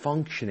I'm a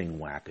functioning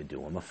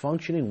wackadoo. I'm a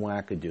functioning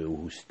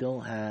wackadoo who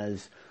still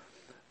has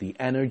the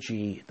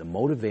energy, the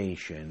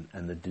motivation,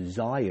 and the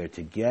desire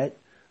to get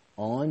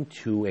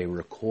onto a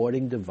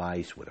recording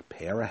device with a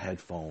pair of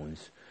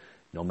headphones,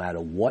 no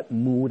matter what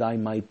mood I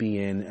might be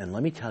in. And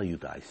let me tell you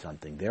guys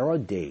something. There are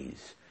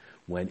days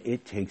when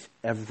it takes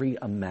every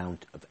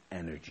amount of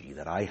energy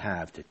that I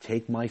have to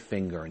take my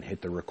finger and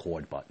hit the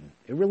record button.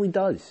 It really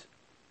does.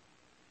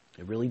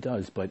 It really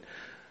does. But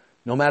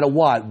no matter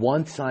what,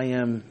 once I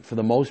am, for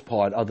the most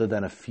part, other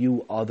than a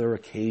few other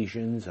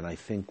occasions, and I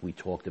think we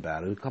talked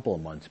about it a couple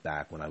of months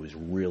back when I was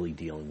really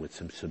dealing with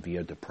some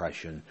severe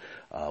depression,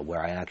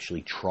 where I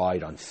actually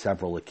tried on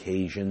several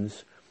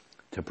occasions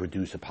to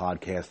produce a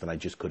podcast and I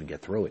just couldn't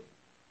get through it.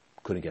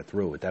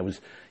 That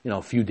was,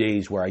 a few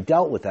days where I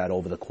dealt with that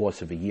over the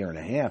course of a year and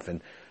a half.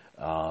 And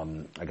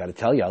I got to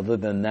tell you, other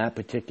than that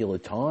particular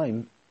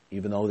time,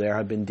 even though there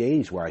have been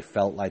days where I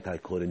felt like I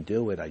couldn't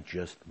do it, I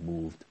just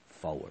moved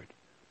forward.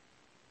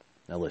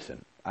 Now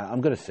listen, I'm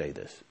going to say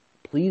this.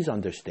 Please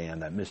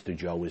understand that Mr.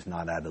 Joe is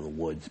not out of the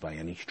woods by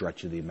any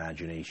stretch of the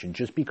imagination.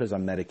 Just because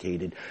I'm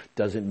medicated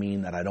doesn't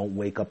mean that I don't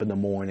wake up in the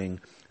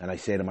morning and I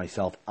say to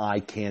myself, I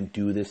can't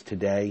do this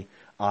today.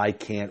 I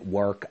can't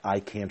work. I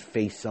can't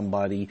face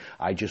somebody.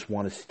 I just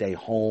want to stay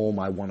home.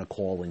 I want to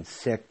call in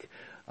sick.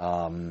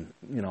 I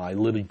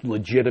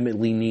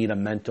legitimately need a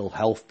mental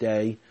health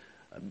day.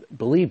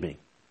 Believe me,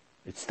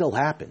 it still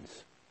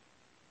happens.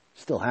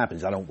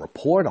 I don't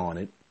report on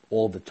it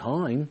all the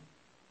time.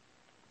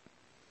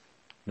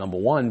 Number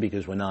one,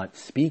 because we're not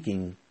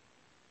speaking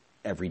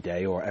every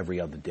day or every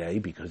other day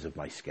because of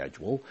my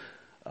schedule.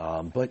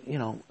 But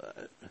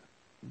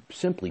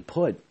simply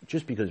put,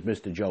 just because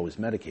Mr. Joe is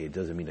medicated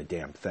doesn't mean a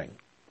damn thing.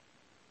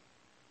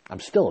 I'm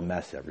still a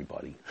mess,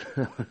 everybody.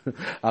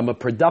 I'm a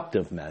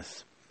productive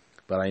mess,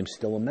 but I am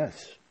still a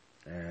mess.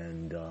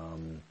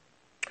 And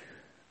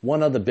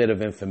one other bit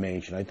of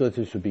information. I thought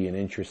this would be an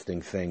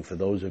interesting thing for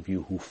those of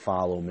you who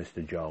follow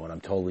Mr. Joe, and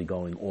I'm totally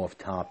going off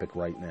topic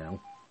right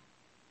now.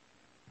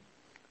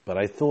 But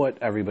I thought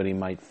everybody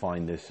might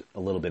find this a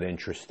little bit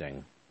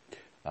interesting.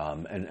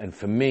 And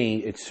for me,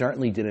 it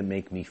certainly didn't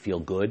make me feel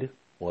good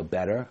or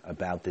better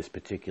about this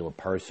particular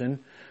person,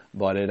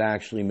 but it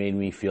actually made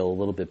me feel a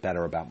little bit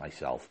better about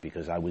myself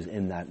because I was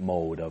in that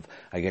mode of,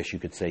 I guess you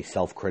could say,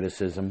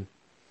 self-criticism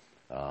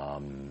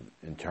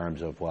in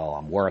terms of, well,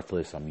 I'm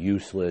worthless, I'm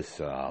useless,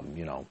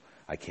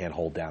 I can't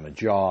hold down a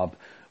job.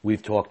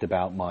 We've talked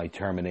about my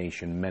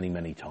termination many,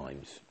 many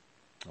times,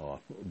 or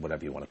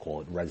whatever you want to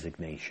call it,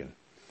 resignation.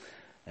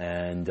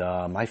 And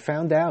I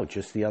found out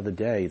just the other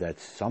day that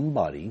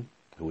somebody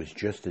who is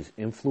just as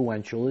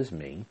influential as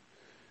me,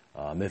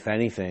 if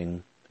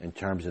anything, in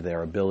terms of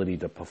their ability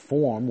to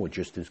perform, were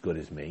just as good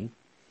as me.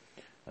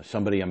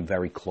 Somebody I'm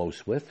very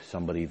close with,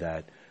 somebody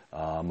that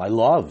I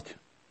loved,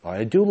 or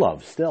I do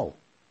love still.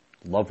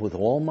 Love with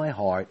all my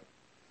heart.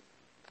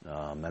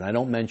 And I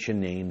don't mention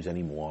names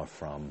anymore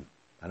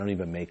I don't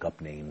even make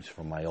up names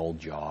from my old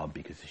job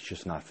because it's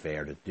just not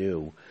fair to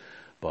do.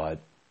 But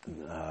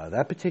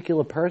that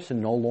particular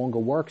person no longer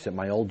works at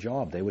my old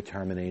job. They were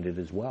terminated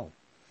as well.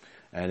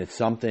 And it's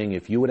something,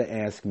 if you were to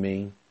ask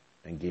me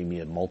and gave me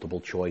a multiple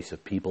choice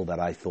of people that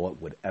I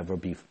thought would ever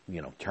be,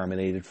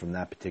 terminated from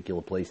that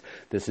particular place,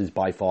 this is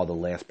by far the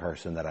last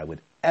person that I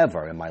would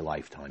ever in my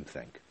lifetime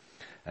think.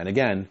 And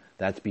again,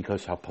 that's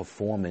because her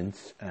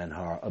performance and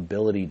her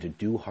ability to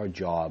do her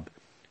job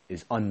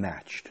is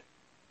unmatched.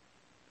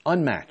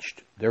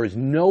 Unmatched. There is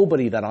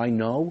nobody that I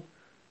know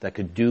that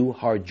could do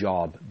her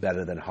job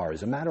better than her.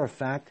 As a matter of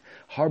fact,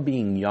 her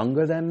being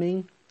younger than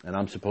me, and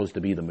I'm supposed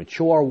to be the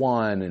mature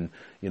one, and,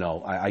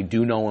 I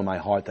do know in my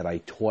heart that I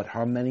taught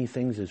her many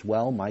things as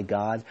well. My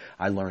God,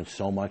 I learned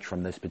so much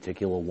from this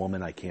particular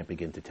woman I can't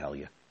begin to tell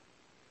you.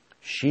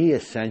 She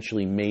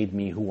essentially made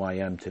me who I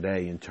am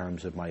today in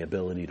terms of my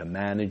ability to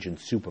manage and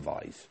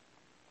supervise.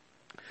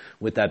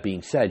 With that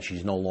being said,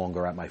 she's no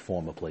longer at my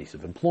former place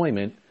of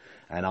employment,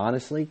 and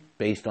honestly,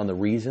 based on the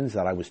reasons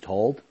that I was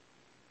told,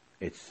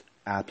 it's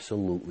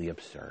absolutely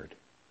absurd,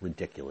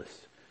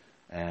 ridiculous.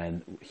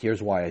 And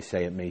here's why I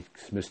say it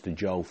makes Mr.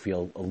 Joe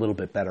feel a little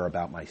bit better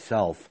about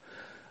myself.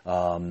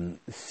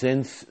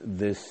 Since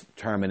this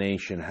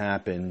termination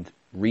happened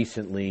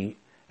recently,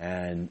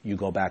 and you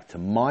go back to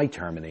my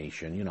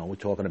termination, we're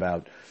talking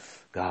about,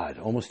 God,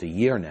 almost a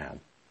year now.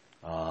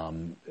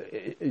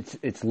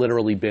 It's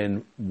literally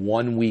been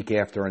 1 week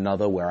after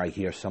another where I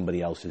hear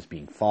somebody else is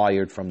being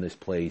fired from this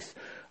place.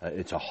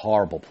 It's a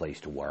horrible place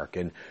to work.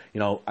 And,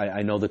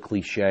 I know the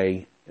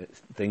cliche,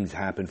 things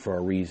happen for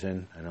a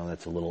reason. I know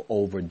that's a little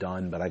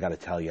overdone, but I got to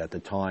tell you, at the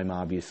time,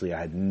 obviously, I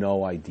had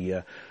no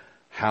idea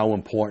how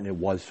important it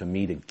was for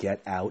me to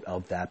get out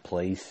of that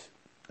place,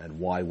 and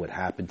why what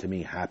happened to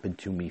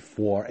me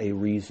for a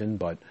reason.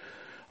 But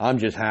I'm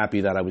just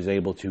happy that I was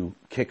able to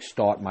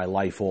kickstart my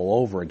life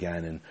all over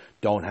again and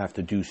don't have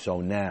to do so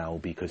now,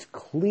 because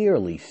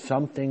clearly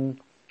something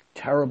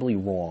terribly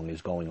wrong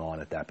is going on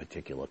at that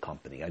particular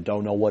company. I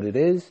don't know what it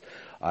is.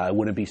 I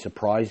wouldn't be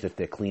surprised if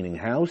they're cleaning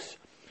house.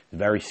 It's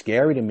very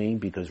scary to me,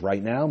 because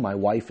right now my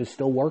wife is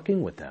still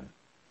working with them,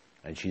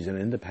 and she's an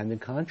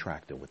independent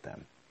contractor with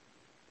them.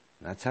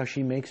 That's how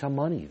she makes her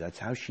money. That's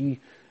how she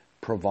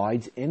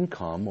provides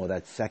income, or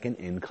that second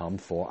income,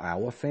 for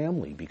our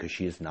family, because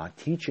she is not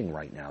teaching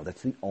right now.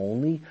 That's the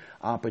only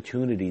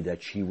opportunity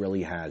that she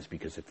really has,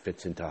 because it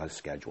fits into her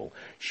schedule.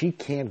 She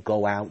can't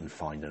go out and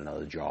find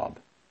another job.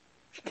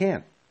 She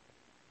can't.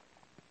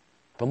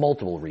 For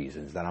multiple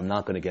reasons that I'm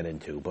not going to get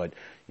into. But,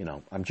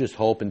 I'm just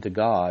hoping to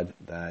God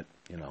that,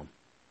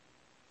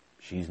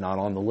 she's not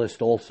on the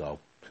list also.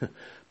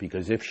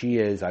 Because if she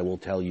is, I will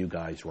tell you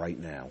guys right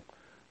now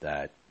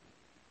that,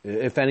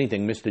 if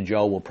anything, Mr.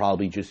 Joe will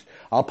probably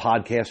I'll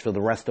podcast for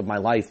the rest of my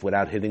life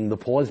without hitting the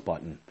pause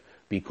button,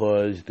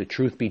 because the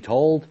truth be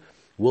told,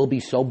 we'll be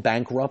so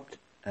bankrupt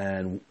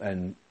and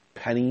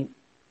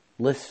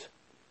penniless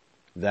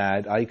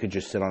that I could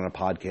just sit on a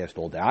podcast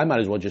all day. I might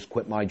as well just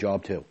quit my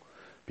job too,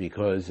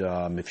 because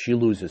if she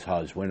loses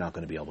hers, we're not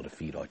going to be able to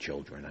feed our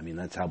children. I mean,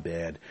 that's how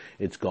bad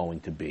it's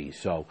going to be.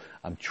 So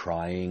I'm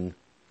trying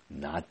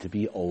not to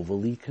be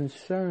overly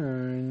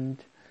concerned,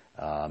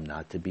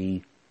 not to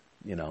be,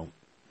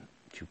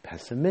 too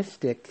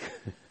pessimistic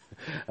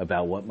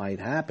about what might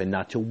happen,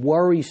 not to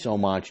worry so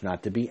much,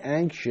 not to be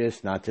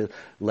anxious, not to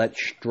let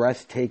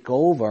stress take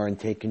over and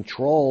take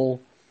control,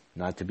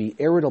 not to be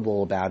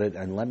irritable about it.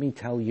 And let me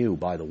tell you,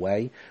 by the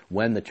way,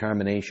 when the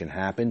termination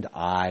happened,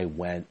 I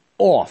went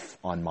off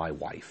on my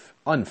wife.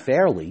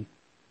 Unfairly,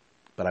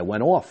 but I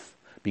went off,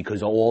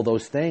 because of all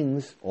those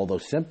things, all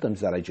those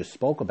symptoms that I just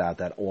spoke about,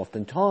 that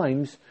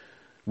oftentimes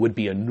would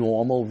be a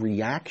normal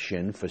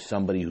reaction for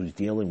somebody who's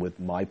dealing with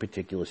my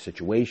particular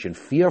situation,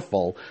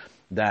 fearful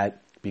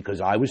that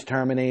because I was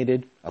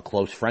terminated, a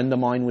close friend of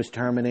mine was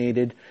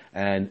terminated,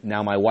 and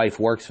now my wife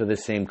works for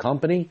this same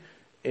company,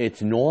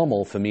 it's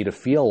normal for me to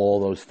feel all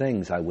those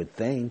things, I would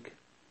think.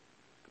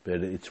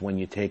 But it's when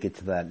you take it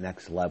to that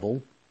next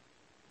level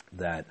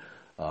that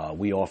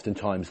we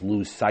oftentimes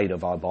lose sight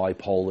of our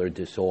bipolar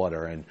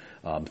disorder, and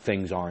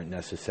things aren't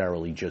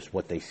necessarily just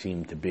what they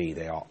seem to be.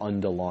 They are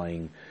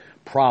underlying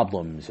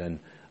problems. And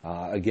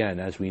again,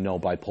 as we know,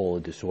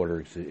 bipolar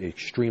disorder is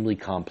extremely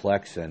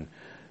complex, and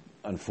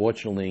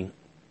unfortunately,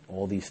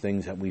 all these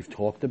things that we've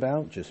talked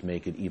about just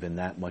make it even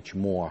that much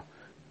more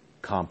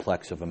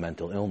complex of a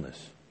mental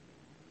illness.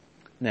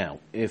 Now,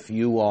 if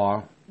you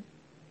are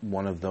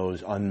one of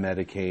those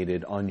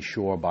unmedicated,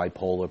 unsure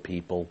bipolar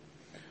people,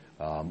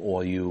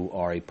 or you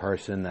are a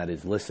person that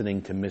is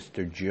listening to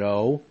Mr.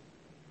 Joe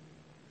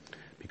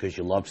because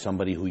you love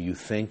somebody who you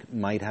think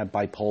might have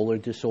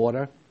bipolar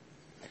disorder,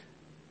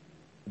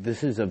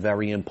 this is a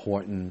very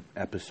important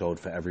episode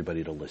for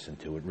everybody to listen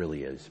to. It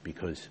really is,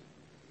 because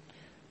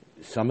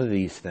some of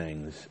these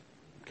things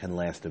can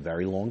last a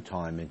very long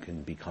time and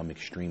can become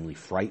extremely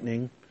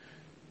frightening,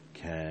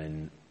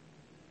 can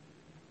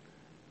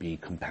be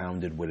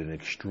compounded with an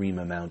extreme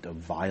amount of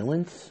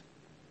violence.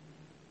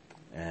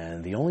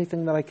 And the only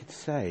thing that I could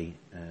say,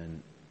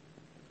 and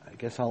I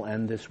guess I'll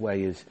end this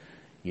way, is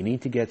you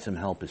need to get some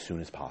help as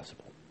soon as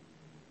possible.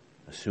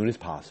 As soon as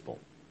possible.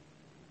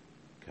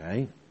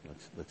 Okay?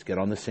 Let's get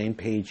on the same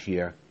page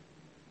here.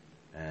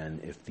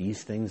 And if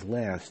these things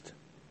last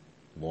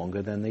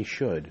longer than they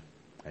should,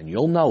 and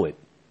you'll know it,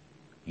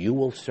 you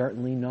will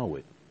certainly know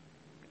it,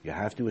 you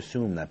have to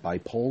assume that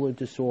bipolar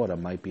disorder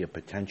might be a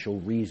potential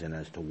reason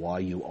as to why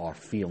you are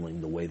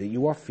feeling the way that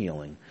you are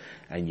feeling,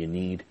 and you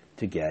need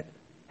to get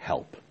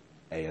help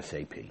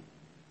ASAP.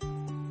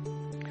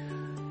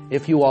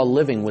 If you are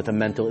living with a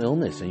mental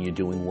illness and you're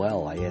doing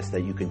well, I ask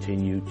that you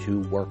continue to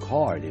work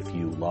hard. If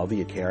you love or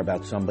you care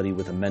about somebody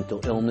with a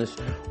mental illness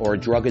or a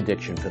drug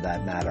addiction for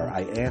that matter,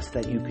 I ask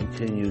that you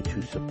continue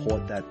to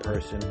support that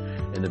person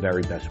in the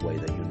very best way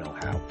that you know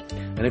how.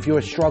 And if you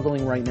are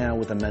struggling right now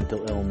with a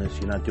mental illness,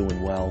 you're not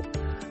doing well,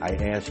 I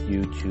ask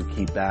you to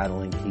keep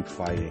battling, keep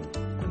fighting,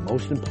 and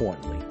most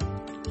importantly,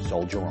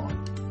 soldier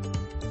on.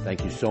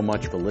 Thank you so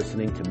much for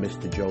listening to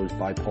Mr. Joe's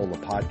Bipolar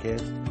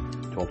Podcast.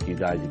 Talk to you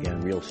guys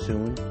again real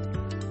soon.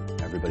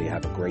 Everybody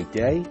have a great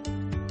day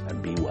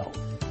and be well.